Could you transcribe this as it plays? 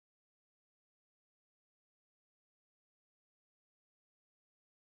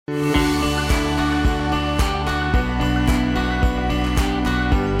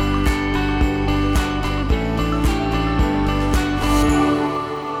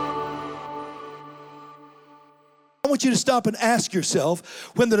want you to stop and ask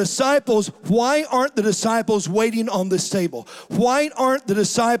yourself, why aren't the disciples waiting on this table? Why aren't the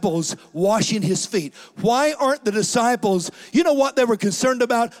disciples washing his feet? Why aren't the disciples, you know what they were concerned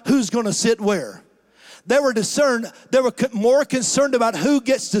about? Who's going to sit where? They were more concerned about who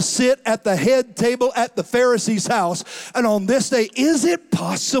gets to sit at the head table at the Pharisee's house. And on this day, is it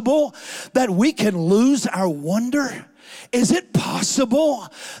possible that we can lose our wonder? Is it possible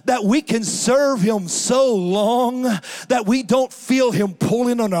that we can serve him so long that we don't feel him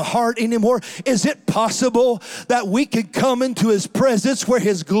pulling on our heart anymore? Is it possible that we can come into his presence where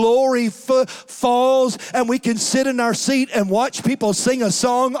his glory falls and we can sit in our seat and watch people sing a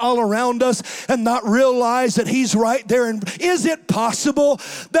song all around us and not realize that he's right there? And is it possible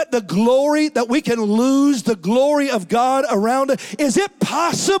that we can lose the glory of God around us? Is it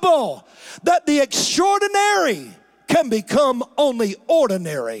possible that the extraordinary can become only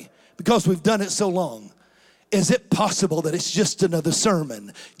ordinary because we've done it so long? Is it possible that it's just another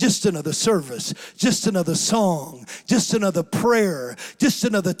sermon, just another service, just another song, just another prayer, just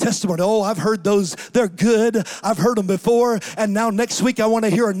another testimony? Oh, I've heard those. They're good. I've heard them before. And now next week I want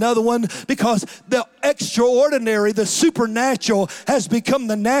to hear another one, because the extraordinary, the supernatural has become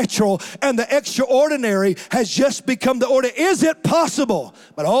the natural, and the extraordinary has just become the ordinary. Is it possible?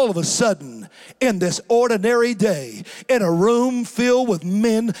 But all of a sudden, in this ordinary day, in a room filled with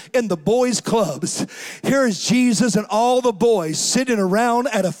men in the boys' clubs, here is Jesus and all the boys sitting around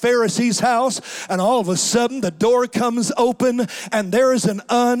at a Pharisee's house, and all of a sudden the door comes open and there is an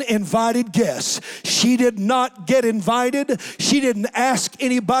uninvited guest. She did not get invited. She didn't ask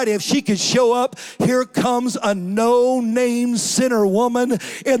anybody if she could show up. Here comes a no-name sinner woman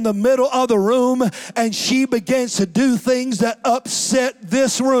in the middle of the room, and she begins to do things that upset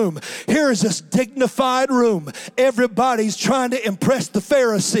this room. Here is this dignified room. Everybody's trying to impress the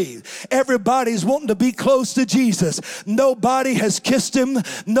Pharisee. Everybody's wanting to be close to Jesus. Nobody has kissed him.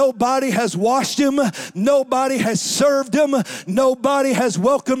 Nobody has washed him. Nobody has served him. Nobody has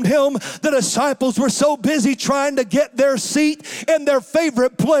welcomed him. The disciples were so busy trying to get their seat in their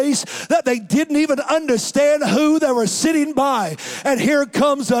favorite place that they didn't even understand who they were sitting by. And here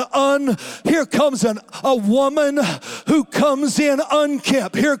comes a woman who comes in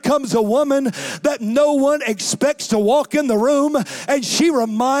unkempt. Here comes a woman that no one expects to walk in the room, and she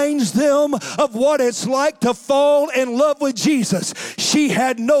reminds them of what it's like to fall in love with Jesus. She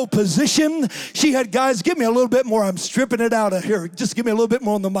had no position. Guys, give me a little bit more. I'm stripping it out of here. Just give me a little bit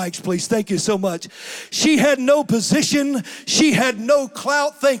more on the mics, please. Thank you so much. She had no position. She had no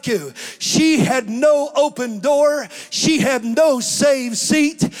clout. Thank you. She had no open door. She had no saved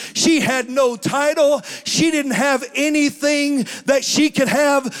seat. She had no title. She didn't have anything that she could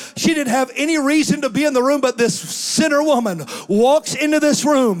have. She didn't have any reason to be in the room, but this sinner woman walks into this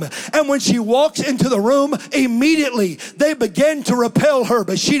room, and when she walks into the room, immediately they began to repel her,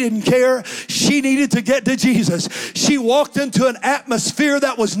 but she didn't care. She needed to get to Jesus. She walked into an atmosphere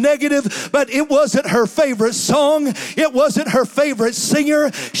that was negative, but it wasn't her favorite song. It wasn't her favorite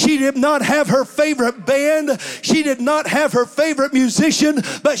singer. She did not have her favorite band. She did not have her favorite musician,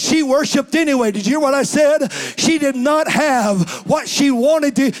 but she worshiped anyway. Did you hear what I said? She did not have what she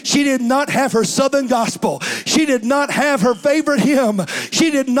wanted to. She did not have her Southern gospel. She did not have her favorite hymn.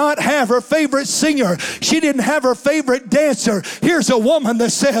 She did not have her favorite singer. She didn't have her favorite dancer. Here's a woman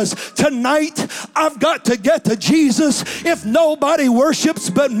that says, tonight I've got to get to Jesus. If nobody worships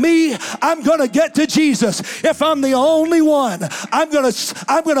but me, I'm going to get to Jesus. If I'm the only one, I'm going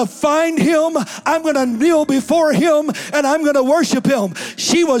to find him. I'm going to kneel before him, and I'm going to worship him.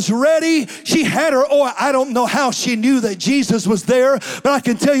 She was ready. She had her oil. I don't know how she knew that Jesus was there, but I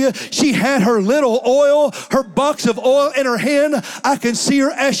can tell you she had her little oil, her box of oil in her hand. I can see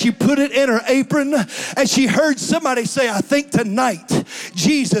her as she put it in her apron, and she heard somebody say, I think tonight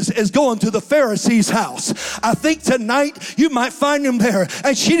Jesus is going to the Pharisee's house. I think tonight you might find him there.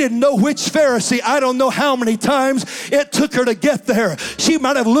 And she didn't know which Pharisee. I don't know how many times it took her to get there. She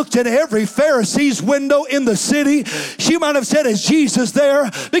might have looked at every Pharisee's window in the city. She might have said, is Jesus there?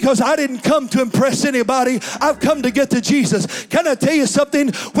 Because I didn't come to impress anybody. I've come to get to Jesus. Can I tell you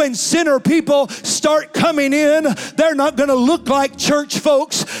something? When sinner people start coming in, they're not going to look like church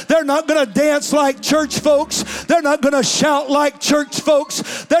folks. They're not going to dance like church folks. They're not going to shout like church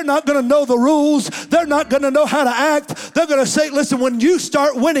folks. They're not going to know the rules. They're not going to know how to act. They're going to say, listen, when you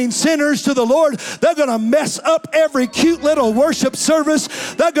start winning sinners to the Lord, they're going to mess up every cute little worship service.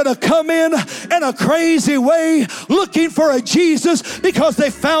 They're going to come in a crazy way looking for a Jesus because they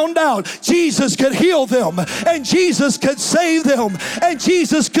found out Jesus could heal them and Jesus could save them and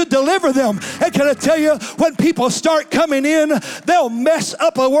Jesus could deliver them. And can I tell you, when people start coming in, they'll mess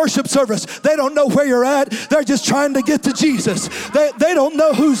up a worship service. They don't know where where you're at. They're just trying to get to Jesus. They don't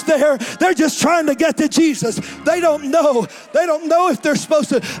know who's there. They're just trying to get to Jesus. They don't know. They don't know if they're supposed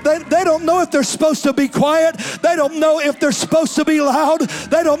to. They don't know if they're supposed to be quiet. They don't know if they're supposed to be loud.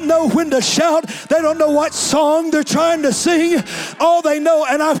 They don't know when to shout. They don't know what song they're trying to sing. All they know,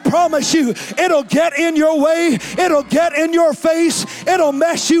 and I promise you, it'll get in your way. It'll get in your face. It'll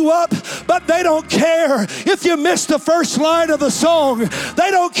mess you up. But they don't care if you missed the first line of the song.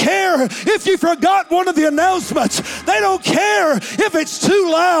 They don't care if you forgot one of the announcements. They don't care if it's too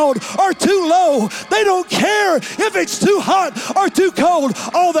loud or too low. They don't care if it's too hot or too cold.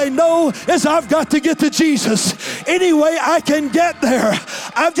 All they know is I've got to get to Jesus. Any way I can get there,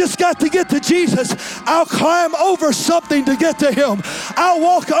 I've just got to get to Jesus. I'll climb over something to get to him. I'll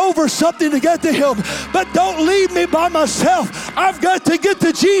walk over something to get to him. But don't leave me by myself. I've got to get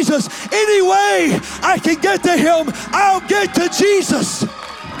to Jesus. Any way I can get to him, I'll get to Jesus.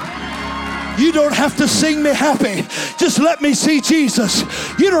 You don't have to sing me happy. Just let me see Jesus.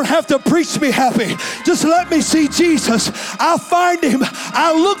 You don't have to preach me happy. Just let me see Jesus. I'll find him.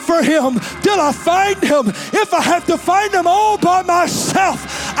 I'll look for him till I find him. If I have to find him all by myself,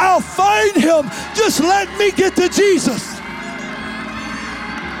 I'll find him. Just let me get to Jesus.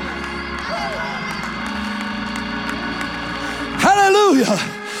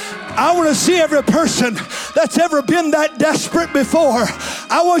 Hallelujah. I want to see every person that's ever been that desperate before.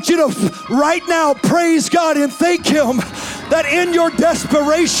 I want you to right now praise God and thank him that in your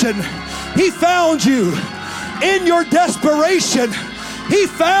desperation, he found you. In your desperation, he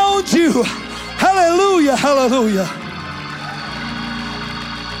found you. Hallelujah, hallelujah.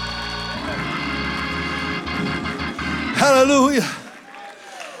 Hallelujah.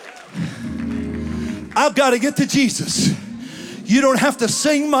 I've got to get to Jesus. You don't have to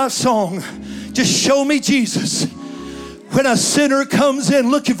sing my song. Just show me Jesus. When a sinner comes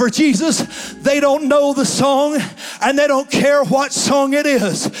in looking for Jesus, they don't know the song and they don't care what song it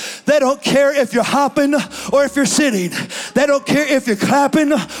is. They don't care if you're hopping or if you're sitting. They don't care if you're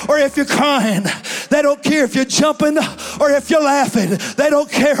clapping or if you're crying. They don't care if you're jumping or if you're laughing. They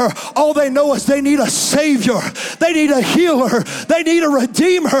don't care. All they know is they need a Savior. They need a healer. They need a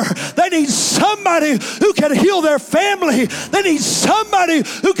Redeemer. They need somebody who can heal their family. They need somebody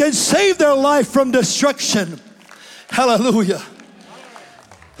who can save their life from destruction. Hallelujah.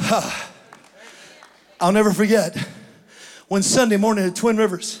 I'll never forget when Sunday morning at Twin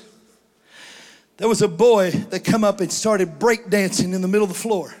Rivers, there was a boy that come up and started break dancing in the middle of the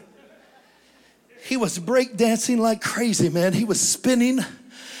floor. He was break dancing like crazy, man. He was spinning.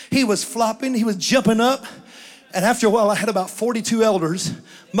 He was flopping. He was jumping up. And after a while, I had about 42 elders.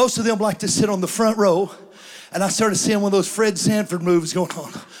 Most of them like to sit on the front row. And I started seeing one of those Fred Sanford moves going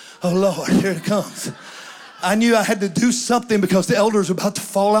on. Oh, Lord, here it comes. I knew I had to do something because the elders were about to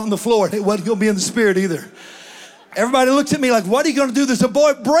fall out on the floor and it wasn't going to be in the spirit either. Everybody looked at me like, what are you going to do? There's a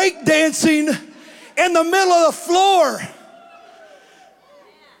boy break dancing in the middle of the floor.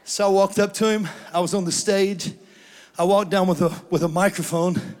 So I walked up to him. I was on the stage. I walked down with a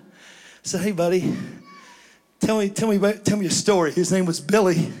microphone. I said, hey, buddy, tell me your story. His name was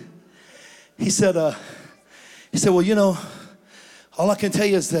Billy. He said, well, you know, all I can tell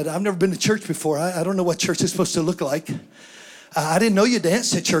you is that I've never been to church before. I don't know what church is supposed to look like. I didn't know you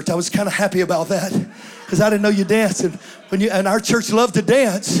danced at church. I was kind of happy about that because I didn't know you danced. And our church loved to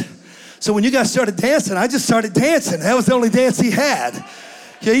dance. So when you guys started dancing, I just started dancing. That was the only dance he had.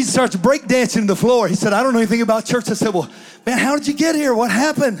 Yeah, he starts break dancing on the floor. He said, I don't know anything about church. I said, well, man, how did you get here? What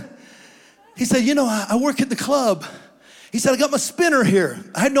happened? He said, you know, I work at the club. He said, I got my spinner here.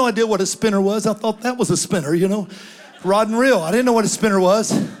 I had no idea what a spinner was. I thought that was a spinner, you know. Rod and reel. I didn't know what a spinner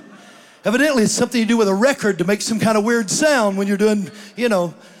was. Evidently, it's something you do with a record to make some kind of weird sound when you're doing, you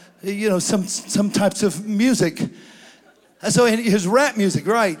know, some types of music. And so his rap music,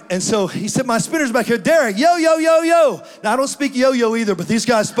 right? And so he said, my spinner's back here. Derek, yo, yo, yo, yo. Now, I don't speak yo-yo either, but these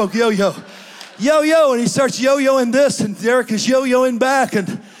guys spoke yo-yo. Yo-yo, and he starts yo-yoing this, and Derek is yo-yoing back.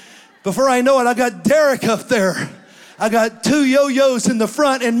 And before I know it, I got Derek up there. I got two yo-yos in the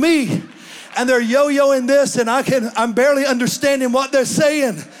front and me. And they're yo-yoing this, and I'm barely understanding what they're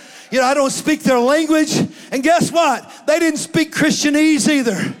saying. You know, I don't speak their language. And guess what? They didn't speak Christianese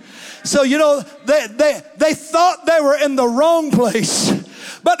either. So, you know, they thought they were in the wrong place,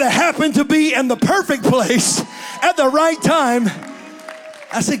 but they happened to be in the perfect place at the right time.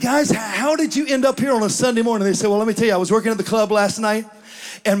 I said, guys, how did you end up here on a Sunday morning? They said, well, let me tell you, I was working at the club last night,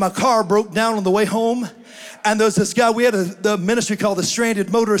 and my car broke down on the way home. And there was this guy, we had the ministry called the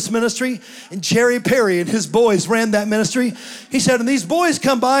Stranded Motorist Ministry, and Jerry Perry and his boys ran that ministry. He said, and these boys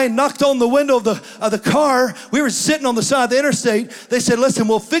come by and knocked on the window of the car. We were sitting on the side of the interstate. They said, listen,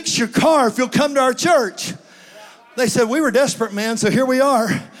 we'll fix your car if you'll come to our church. They said, we were desperate, man, so here we are.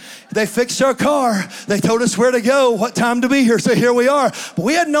 They fixed our car. They told us where to go, what time to be here, so here we are. But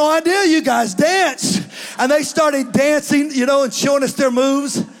we had no idea you guys dance. And they started dancing, and showing us their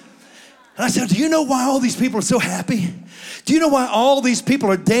moves. And I said, do you know why all these people are so happy? Do you know why all these people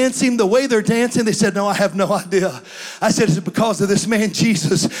are dancing the way they're dancing? They said, no, I have no idea. I said, it's because of this man,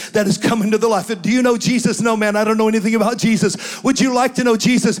 Jesus, that has come into the life. And do you know Jesus? No, man, I don't know anything about Jesus. Would you like to know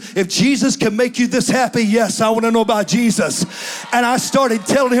Jesus? If Jesus can make you this happy, yes, I want to know about Jesus. And I started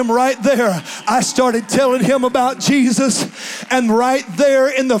telling him right there. I started telling him about Jesus. And right there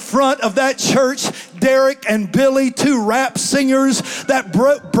in the front of that church, Derek and Billy, two rap singers, that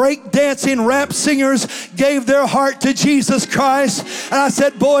break dancing rap singers, gave their heart to Jesus Christ. And I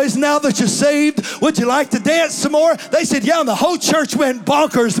said, boys, now that you're saved, would you like to dance some more? They said, yeah, and the whole church went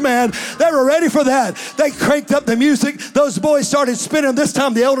bonkers, man. They were ready for that. They cranked up the music. Those boys started spinning. This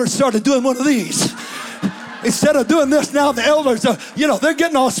time the elders started doing one of these. Instead of doing this now, the elders, they're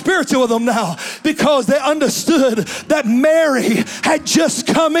getting all spiritual with them now because they understood that Mary had just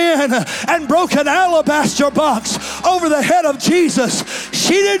come in and broke an alabaster box over the head of Jesus.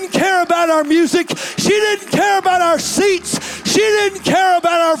 She didn't care about our music. She didn't care about our seats. She didn't care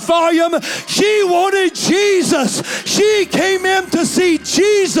about our volume. She wanted Jesus. She came in to see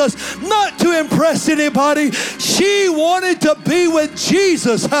Jesus, not to impress anybody. She wanted to be with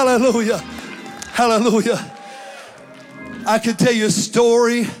Jesus. Hallelujah. Hallelujah. I can tell you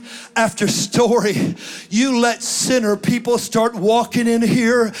story after story. You let sinner people start walking in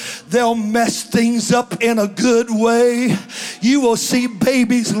here, they'll mess things up in a good way. You will see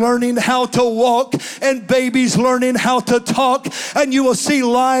babies learning how to walk and babies learning how to talk, and you will see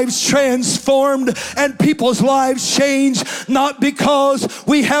lives transformed and people's lives change, not because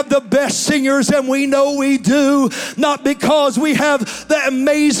we have the best singers, and we know we do, not because we have the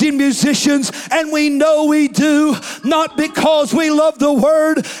amazing musicians, and we know we do, not because we love the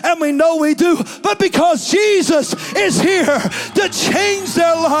word, and we know we do, but because Jesus is here to change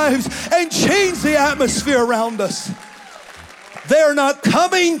their lives and change the atmosphere around us. They're not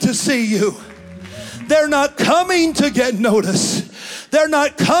coming to see you. They're not coming to get noticed. They're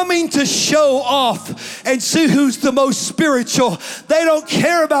not coming to show off and see who's the most spiritual. They don't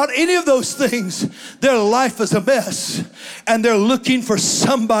care about any of those things. Their life is a mess, and they're looking for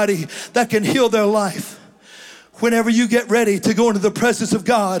somebody that can heal their life. Whenever you get ready to go into the presence of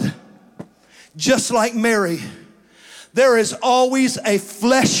God, just like Mary, there is always a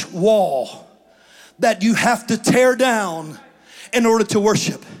flesh wall that you have to tear down in order to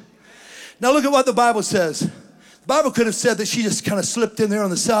worship. Now look at what the Bible says. The Bible could have said that she just kind of slipped in there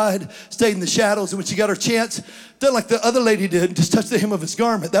on the side, stayed in the shadows, and when she got her chance, did like the other lady did, and just touched the hem of his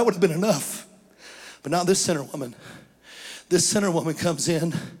garment. That would have been enough. But not this sinner woman. This sinner woman comes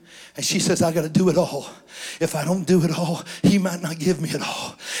in, and she says, I got to do it all. If I don't do it all, he might not give me it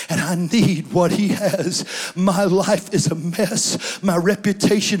all. And I need what he has. My life is a mess. My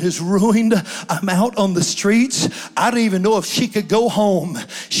reputation is ruined. I'm out on the streets. I don't even know if she could go home.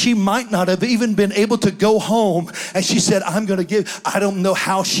 She might not have even been able to go home. And she said, I'm going to give. I don't know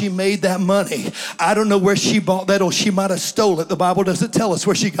how she made that money. I don't know where she bought that, or she might have stole it. The Bible doesn't tell us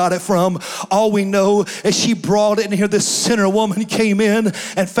where she got it from. All we know is she brought it in here. This sinner woman came in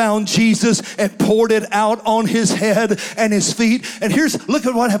and found Jesus and poured it out on his head and his feet. And look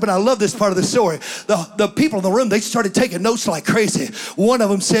at what happened. I love this part of the story. The people in the room, they started taking notes like crazy. One of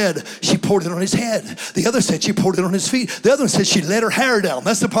them said she poured it on his head. The other said she poured it on his feet. The other one said she let her hair down.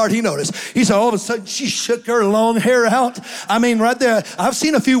 That's the part he noticed. He said all of a sudden she shook her long hair out. I mean, right there, I've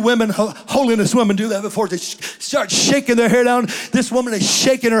seen a few women, holiness women, do that before. They start shaking their hair down. This woman is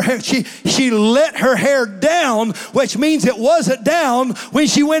shaking her hair. She let her hair down, which means it wasn't down when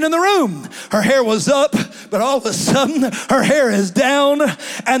she went in the room. Her hair was up, but all of a sudden her hair is down,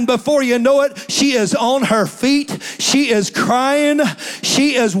 and before you know it, she is on her feet. She is crying.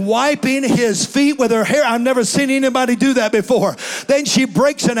 She is wiping his feet with her hair. I've never seen anybody do that before. Then she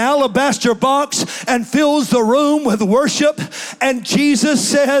breaks an alabaster box and fills the room with worship. And Jesus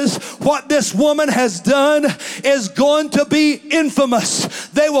says what this woman has done is going to be infamous.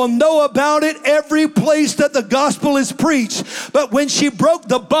 They will know about it every place that the gospel is preached. But when she broke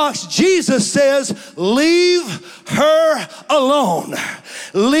the box, Jesus says, leave leave her alone.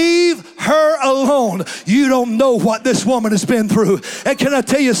 Leave her alone. You don't know what this woman has been through. And can I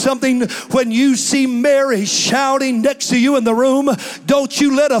tell you something? When you see Mary shouting next to you in the room, don't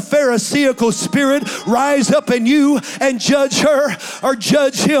you let a Pharisaical spirit rise up in you and judge her or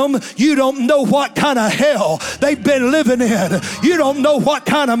judge him. You don't know what kind of hell they've been living in. You don't know what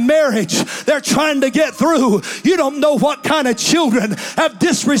kind of marriage they're trying to get through. You don't know what kind of children have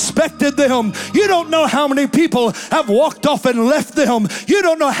disrespected them. You don't know how many people have walked off and left them. You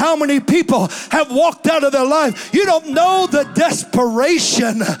don't know how many people have walked out of their life. You don't know the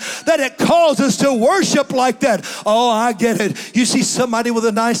desperation that it causes to worship like that. Oh, I get it. You see somebody with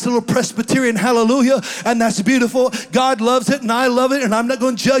a nice little Presbyterian hallelujah, and that's beautiful. God loves it, and I love it, and I'm not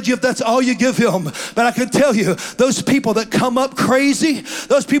going to judge you if that's all you give him. But I can tell you, those people that come up crazy,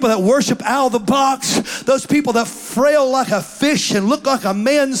 those people that worship out of the box, those people that frail like a fish and look like a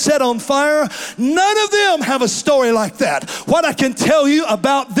man set on fire, none of them have a story like that. What I can tell you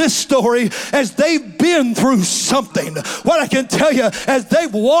about this story is they've been through something. What I can tell you is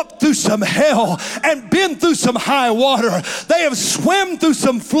they've walked through some hell and been through some high water. They have swam through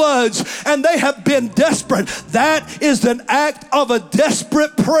some floods and they have been desperate. That is an act of a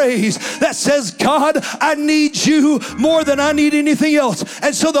desperate praise that says, God, I need you more than I need anything else.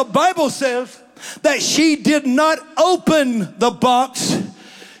 And so the Bible says that she did not open the box,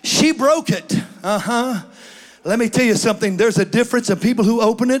 she broke it. Let me tell you something. There's a difference in people who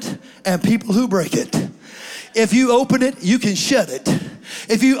open it and people who break it. If you open it, you can shut it.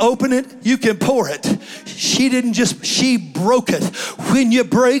 If you open it, you can pour it. She broke it. When you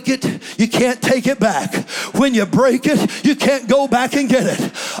break it, you can't take it back. When you break it, you can't go back and get it.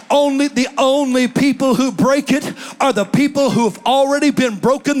 The only people who break it are the people who have already been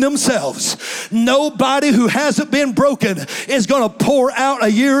broken themselves. Nobody who hasn't been broken is going to pour out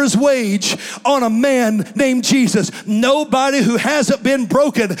a year's wage on a man named Jesus. Nobody who hasn't been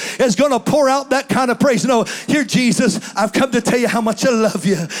broken is going to pour out that kind of praise. No, here, Jesus, I've come to tell you how much I love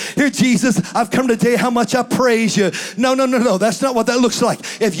you. Here, Jesus, I've come to tell you how much I praise you. No. That's not what that looks like.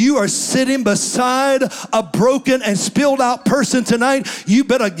 If you are sitting beside a broken and spilled out person tonight, you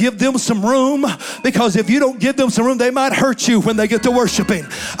better give them some room, because if you don't give them some room, they might hurt you when they get to worshiping.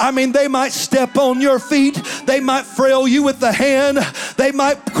 I mean, they might step on your feet. They might frail you with the hand. They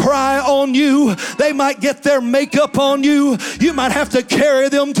might cry on you. They might get their makeup on you. You might have to carry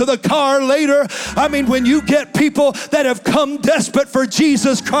them to the car later. I mean, when you get people that have come desperate for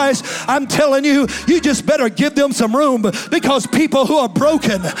Jesus Christ, I'm telling you, you just better give them some room, because people who are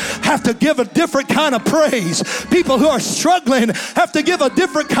broken have to give a different kind of praise. People who are struggling have to give a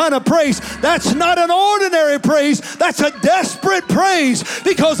different kind of praise. That's not an ordinary praise. That's a desperate praise,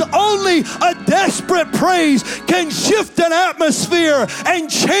 because only a desperate praise can shift an atmosphere and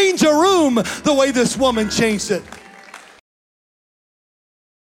change a room the way this woman changed it.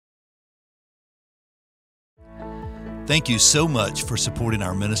 Thank you so much for supporting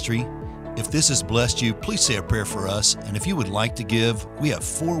our ministry. If this has blessed you, please say a prayer for us. And if you would like to give, we have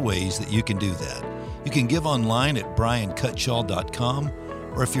 4 ways that you can do that. You can give online at briancutshaw.com,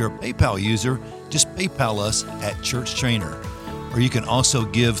 or if you're a PayPal user, just PayPal us at Church Trainer. Or you can also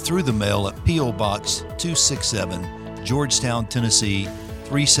give through the mail at P.O. Box 267, Georgetown, Tennessee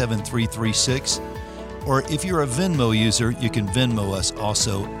 37336. Or if you're a Venmo user, you can Venmo us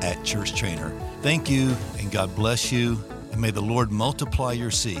also at Church Trainer. Thank you, and God bless you, and may the Lord multiply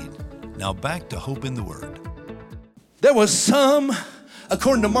your seed. Now back to Hope in the Word. There was some,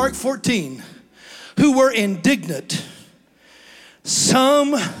 according to Mark 14, who were indignant.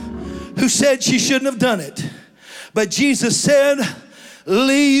 Some who said she shouldn't have done it. But Jesus said,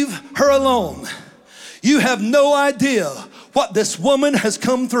 leave her alone. You have no idea what this woman has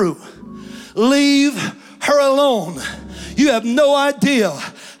come through. Leave her alone. You have no idea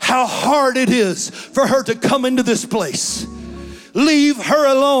how hard it is for her to come into this place. Leave her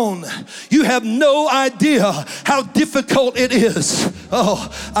alone. You have no idea how difficult it is. Oh,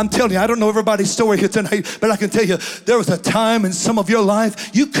 I'm telling you, I don't know everybody's story here tonight, but I can tell you, there was a time in some of your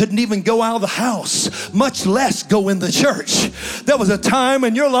life you couldn't even go out of the house, much less go in the church. There was a time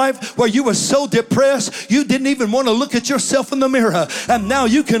in your life where you were so depressed, you didn't even want to look at yourself in the mirror, and now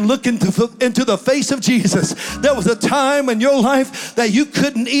you can look into the face of Jesus. There was a time in your life that you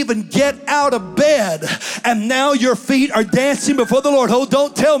couldn't even get out of bed, and now your feet are dancing before the Lord. Oh,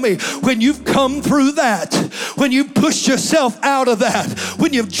 don't tell me, when you've come through that, when you pushed yourself out of that,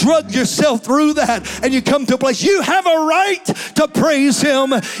 when you've drugged yourself through that, and you come to a place, you have a right to praise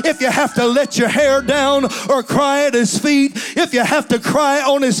Him. If you have to let your hair down or cry at His feet, if you have to cry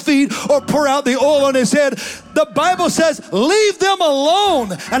on His feet or pour out the oil on His head, The Bible says, leave them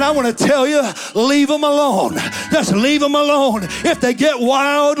alone. And I want to tell you, leave them alone. Just leave them alone. If they get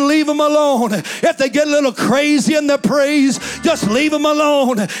wild, leave them alone. If they get a little crazy in their praise, just leave them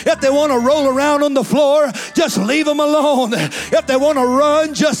alone. If they want to roll around on the floor, just leave them alone. If they want to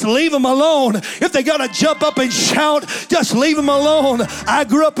run, just leave them alone. If they got to jump up and shout, just leave them alone. I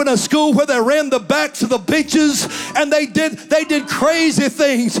grew up in a school where they ran the backs of the benches, and they did crazy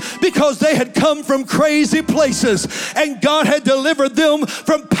things because they had come from crazy places, and God had delivered them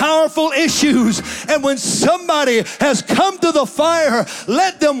from powerful issues. And when somebody has come to the fire,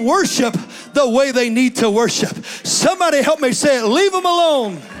 let them worship the way they need to worship. Somebody help me say it. Leave them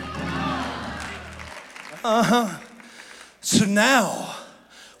alone. So now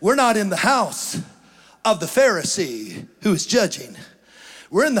we're not in the house of the Pharisee who is judging.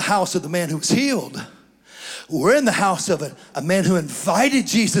 We're in the house of the man who was healed. We're in the house of a man who invited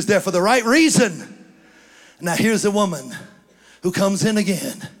Jesus there for the right reason. Now here's a woman who comes in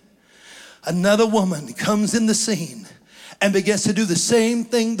again. Another woman comes in the scene and begins to do the same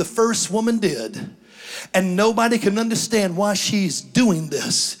thing the first woman did. And nobody can understand why she's doing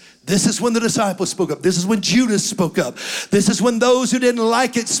this. This is when the disciples spoke up. This is when Judas spoke up. This is when those who didn't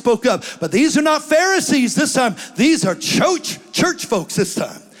like it spoke up. But these are not Pharisees this time. These are church folks this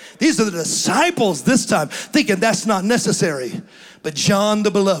time. These are the disciples this time, thinking that's not necessary. But John the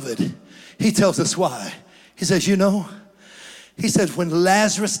Beloved, he tells us why. He says, he says, when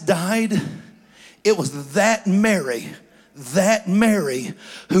Lazarus died, it was that Mary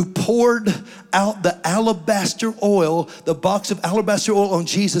who poured out the alabaster oil, the box of alabaster oil on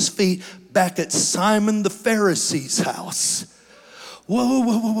Jesus' feet back at Simon the Pharisee's house.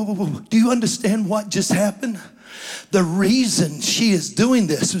 Whoa. Do you understand what just happened? The reason she is doing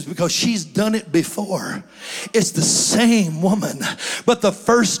this is because she's done it before. It's the same woman, but the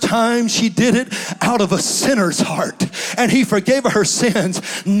first time she did it out of a sinner's heart, and he forgave her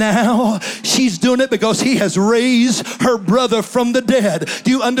sins. Now she's doing it because he has raised her brother from the dead.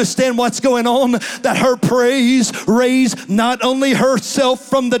 Do you understand what's going on? That her praise raised not only herself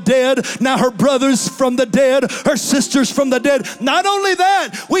from the dead, now her brothers from the dead, her sisters from the dead. Not only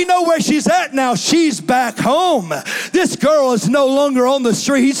that, we know where she's at now. She's back home. This girl is no longer on the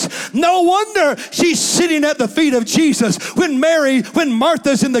streets. No wonder she's sitting at the feet of Jesus. When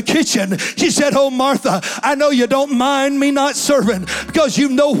Martha's in the kitchen, she said, "Oh, Martha, I know you don't mind me not serving because you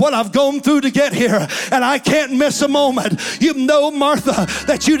know what I've gone through to get here, and I can't miss a moment. You know, Martha,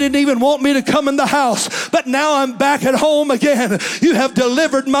 that you didn't even want me to come in the house, but now I'm back at home again. You have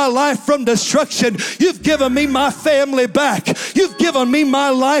delivered my life from destruction. You've given me my family back. You've given me my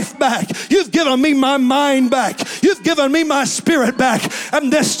life back. You've given me my mind back. You've given me my spirit back.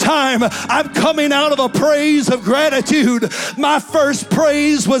 And this time I'm coming out of a praise of gratitude. My first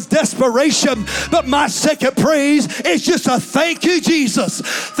praise was desperation, but my second praise is just a thank you, Jesus.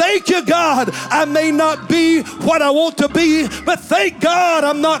 Thank you, God. I may not be what I want to be, but thank God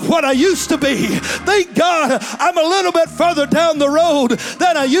I'm not what I used to be. Thank God I'm a little bit further down the road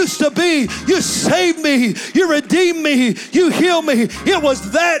than I used to be. You saved me. You redeemed me. You healed me. It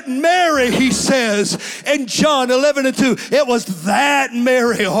was that Mary, he says in John 11:2. It was that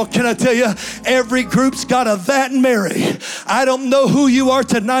Mary. Oh, can I tell you, every group's got a that Mary. I don't know who you are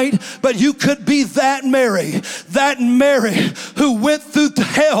tonight, but you could be that Mary. That Mary who went through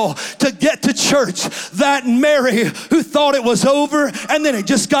hell to get to church. That Mary who thought it was over and then it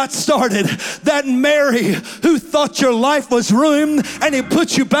just got started. That Mary who thought your life was ruined and he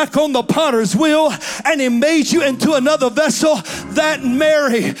put you back on the potter's wheel and he made you into another vessel. That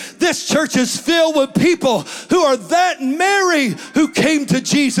Mary. This church is filled with people who are that Mary who came to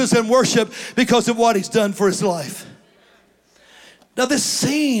Jesus and worshiped because of what he's done for his life. Now this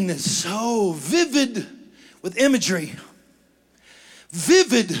scene is so vivid with imagery,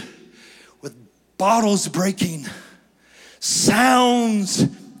 vivid with bottles breaking, sounds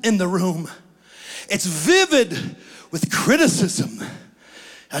in the room. It's vivid with criticism.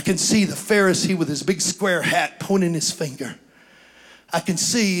 I can see the Pharisee with his big square hat pointing his finger. I can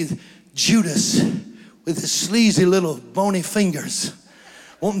see Judas with his sleazy little bony fingers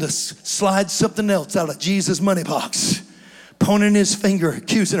wanting to slide something else out of Jesus' money box, pointing his finger,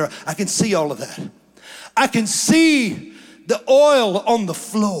 accusing her. I can see all of that. I can see the oil on the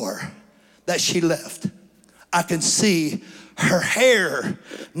floor that she left. I can see her hair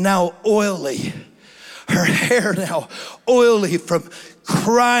now oily. Her hair now oily from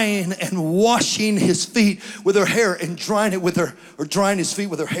crying and washing his feet with her hair and drying it with her, or drying his feet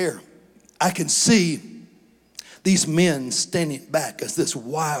with her hair. I can see these men standing back as this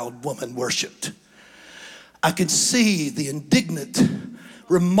wild woman worshiped. I can see the indignant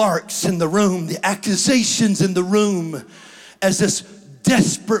remarks in the room, the accusations in the room, as this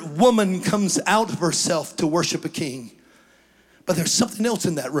desperate woman comes out of herself to worship a king. But there's something else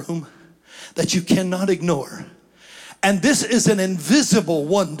in that room that you cannot ignore. And this is an invisible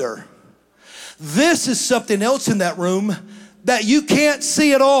wonder. This is something else in that room that you can't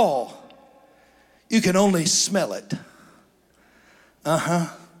see at all. You can only smell it.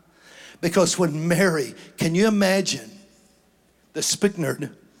 Because when Mary, can you imagine the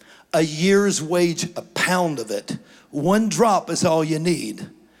spikenard, a year's wage, a pound of it, one drop is all you need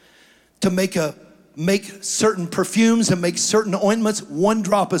to make certain perfumes and make certain ointments. One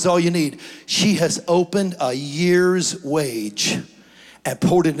drop is all you need. She has opened a year's wage and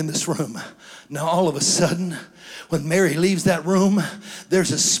poured it in this room. Now all of a sudden, when Mary leaves that room,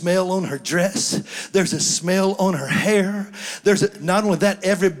 there's a smell on her dress. There's a smell on her hair. Not only that,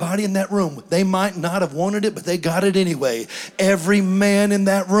 everybody in that room, they might not have wanted it, but they got it anyway. Every man in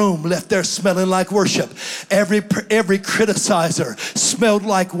that room left there smelling like worship. Every criticizer smelled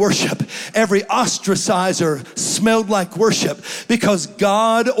like worship. Every ostracizer smelled like worship, because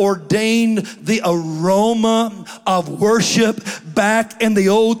God ordained the aroma of worship back in the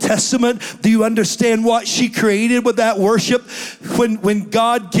Old Testament. Do you understand what she created with that worship? When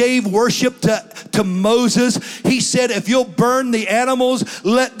God gave worship to Moses, he said, if you'll burn the animals,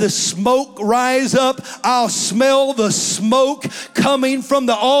 let the smoke rise up. I'll smell the smoke coming from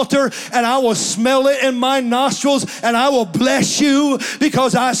the altar, and I will smell it in my nostrils, and I will bless you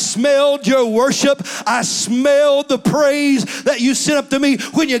because I smelled your worship. I smelled the praise that you sent up to me.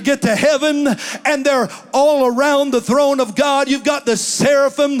 When you get to heaven and they're all around the throne of God, you've got the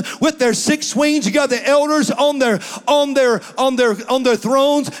seraphim with their 6 wings. You got the elders on their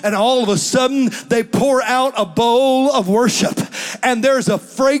thrones, and all of a sudden they pour out a bowl of worship, and there's a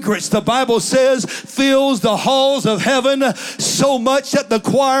fragrance, the Bible says, fills the halls of heaven so much that the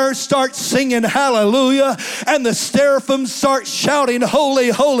choir starts singing hallelujah, and the seraphim start shouting holy,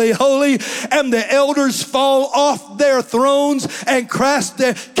 holy, holy, and the elders fall off their thrones and cast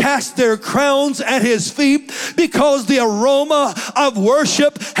their crowns at his feet, because the aroma of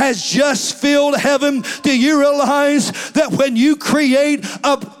worship has just filled heaven. Do you realize that when you create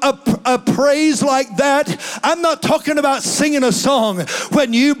a praise like that, I'm not talking about singing a song.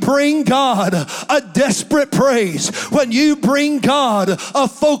 When you bring God a desperate praise, when you bring God a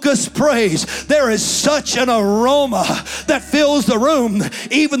focused praise, there is such an aroma that fills the room.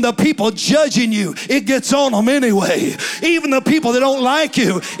 Even the people judging you, it gets on them anyway. Even the people that don't like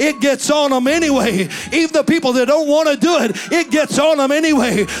you, it gets on them anyway. Even the people that don't want to do it, it gets on them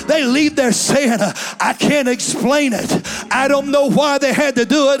anyway. They leave there saying, I can't explain it. I don't know why they had to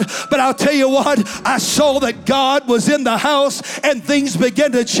do it, but I'll tell you what, I saw that God was in the house and things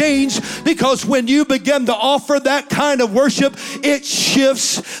began to change, because when you begin to offer that kind of worship, it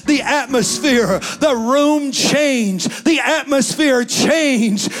shifts the atmosphere. The room changed, the atmosphere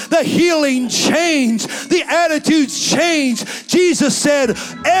changed, the healing changed, the attitudes changed. Jesus said,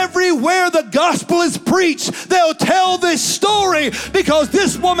 everywhere the gospel is preached, they'll tell this story, because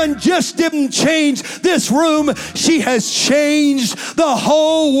this woman just didn't change this room. She has changed the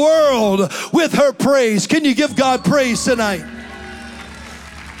whole world with her praise. Can you give God praise tonight?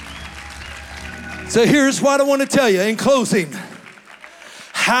 So here's what I want to tell you in closing.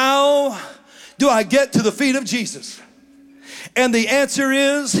 How do I get to the feet of Jesus? And the answer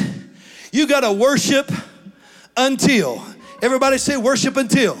is, you got to worship until. Everybody say worship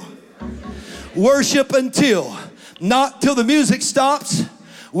until. Worship until. Not till the music stops.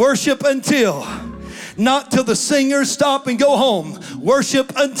 Worship until. Not till the singers stop and go home.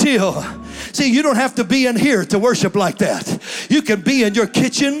 Worship until. See, you don't have to be in here to worship like that. You can be in your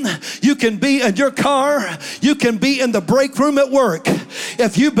kitchen. You can be in your car. You can be in the break room at work.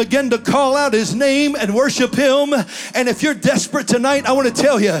 If you begin to call out his name and worship him, and if you're desperate tonight, I want to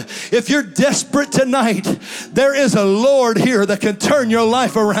tell you, if you're desperate tonight, there is a Lord here that can turn your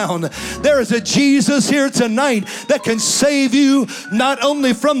life around. There is a Jesus here tonight that can save you not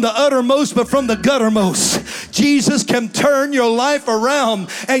only from the uttermost, but from the guttermost. Jesus can turn your life around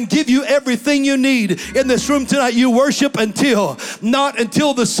and give you everything you need. In this room tonight, you worship until. Not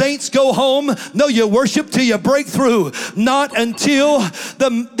until the saints go home. No, you worship till you break through. Not until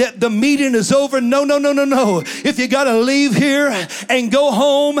the meeting is over. No. If you got to leave here and go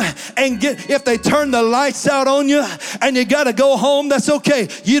home and if they turn the lights out on you and you got to go home, that's okay.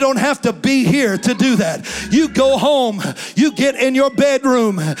 You don't have to be here to do that. You go home, you get in your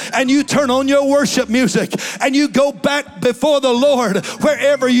bedroom and you turn on your worship music and you go back before the Lord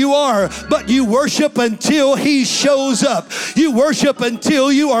wherever you are, but you worship until he shows up. You worship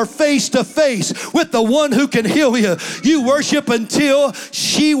until you are face to face with the one who can heal you. You worship until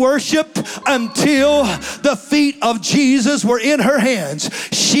she worshiped until the feet of Jesus were in her hands.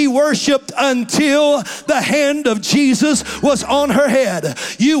 She worshiped until the hand of Jesus was on her head.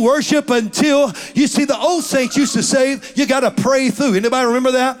 You worship until, you see, the old saints used to say, you got to pray through. Anybody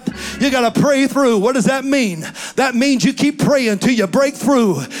remember that? You got to pray through. What does that mean? That means you keep praying till you break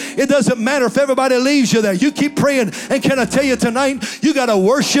through. It doesn't matter if everybody leaves you there. You keep praying. And can I tell you tonight, you got to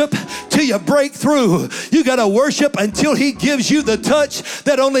worship till you break through. You got to worship until he gives you the touch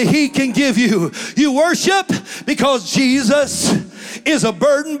that only he can give you. You worship because Jesus is a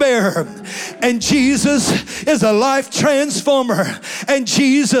burden bearer, and Jesus is a life transformer, and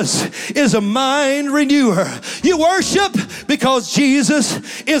Jesus is a mind renewer. You worship because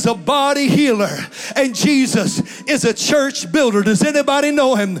Jesus is a body healer, and Jesus is a church builder. Does anybody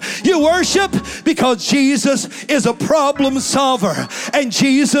know him? You worship because Jesus is a problem solver, and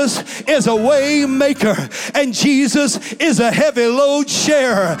Jesus is a way maker, and Jesus is a heavy load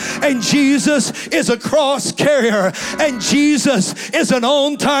sharer, and Jesus is a cross carrier, and Jesus is an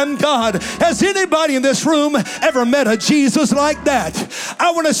on-time God. Has anybody in this room ever met a Jesus like that?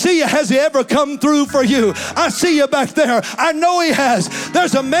 I want to see you. Has he ever come through for you? I see you back there. I know he has.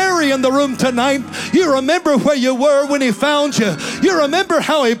 There's a Mary in the room tonight. You remember where you were when he found you. You remember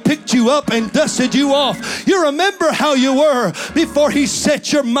how he picked you up and dusted you off. You remember how you were before he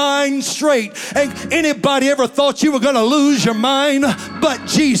set your mind straight. And anybody ever thought you were going to lose your mind? But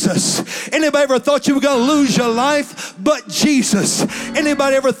Jesus. Anybody ever thought you were going to lose your life? But Jesus.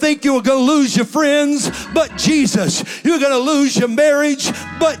 Anybody ever think you were going to lose your friends? But Jesus. You're going to lose your marriage?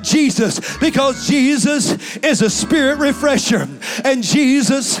 But Jesus. Because Jesus is a spirit refresher, and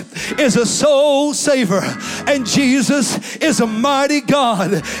Jesus is a soul saver, and Jesus is a mighty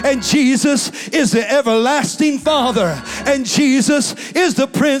God, and Jesus is the everlasting Father, and Jesus is the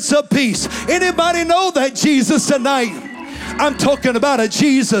Prince of Peace. Anybody know that Jesus tonight? I'm talking about a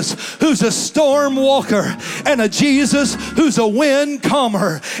Jesus who's a storm walker, and a Jesus who's a wind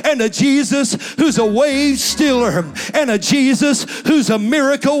calmer, and a Jesus who's a wave stiller, and a Jesus who's a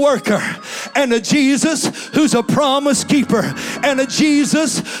miracle worker, and a Jesus who's a promise keeper, and a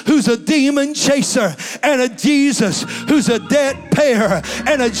Jesus who's a demon chaser, and a Jesus who's a debt payer,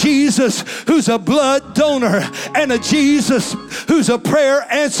 and a Jesus who's a blood donor, and a Jesus who's a prayer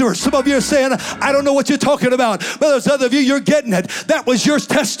answerer. Some of you are saying, I don't know what you're talking about. But there's other of you, you're getting it. That was your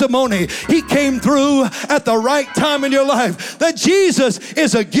testimony. He came through at the right time in your life. That Jesus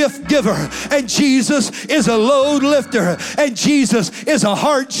is a gift giver, and Jesus is a load lifter, and Jesus is a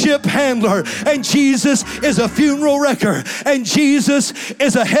hardship handler, and Jesus is a funeral wrecker, and Jesus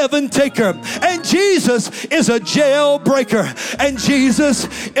is a heaven taker, and Jesus is a jail breaker, and Jesus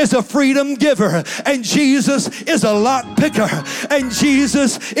is a freedom giver, and Jesus is a lock picker, and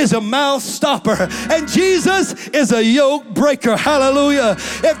Jesus is a mouth stopper, and Jesus is a yoke breaker. Hallelujah.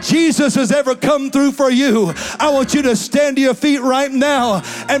 If Jesus has ever come through for you, I want you to stand to your feet right now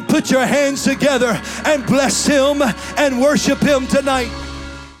and put your hands together and bless him and worship him tonight.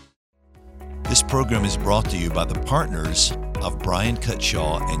 This program is brought to you by the partners of Brian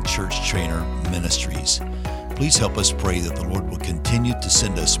Cutshaw and Church Trainer Ministries. Please help us pray that the Lord will continue to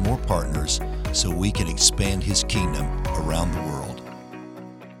send us more partners so we can expand his kingdom around the world.